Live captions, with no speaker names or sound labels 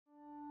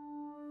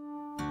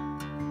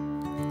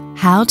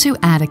How to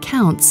add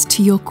accounts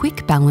to your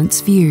Quick Balance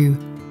view.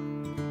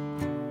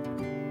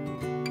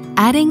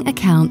 Adding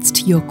accounts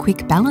to your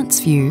Quick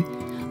Balance view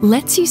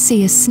lets you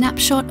see a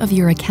snapshot of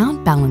your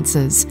account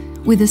balances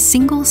with a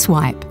single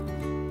swipe.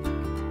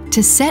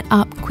 To set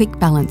up Quick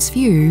Balance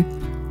View,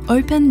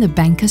 open the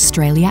Bank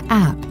Australia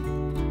app.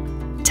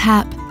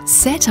 Tap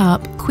Set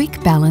Up Quick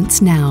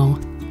Balance Now.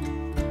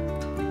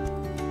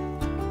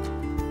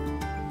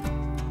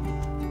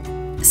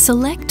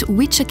 Select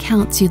which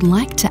accounts you'd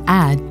like to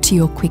add to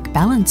your Quick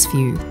Balance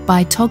view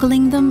by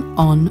toggling them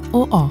on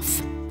or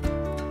off.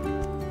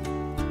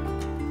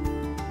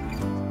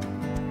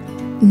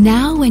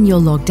 Now when you're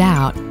logged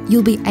out,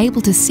 you'll be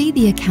able to see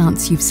the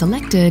accounts you've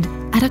selected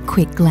at a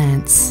quick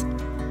glance.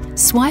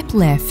 Swipe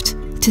left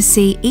to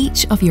see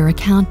each of your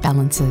account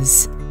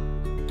balances.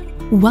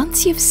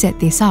 Once you've set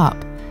this up,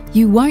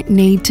 you won't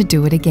need to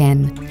do it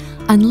again,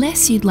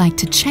 unless you'd like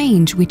to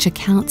change which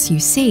accounts you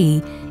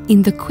see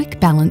in the Quick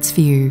Balance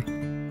view.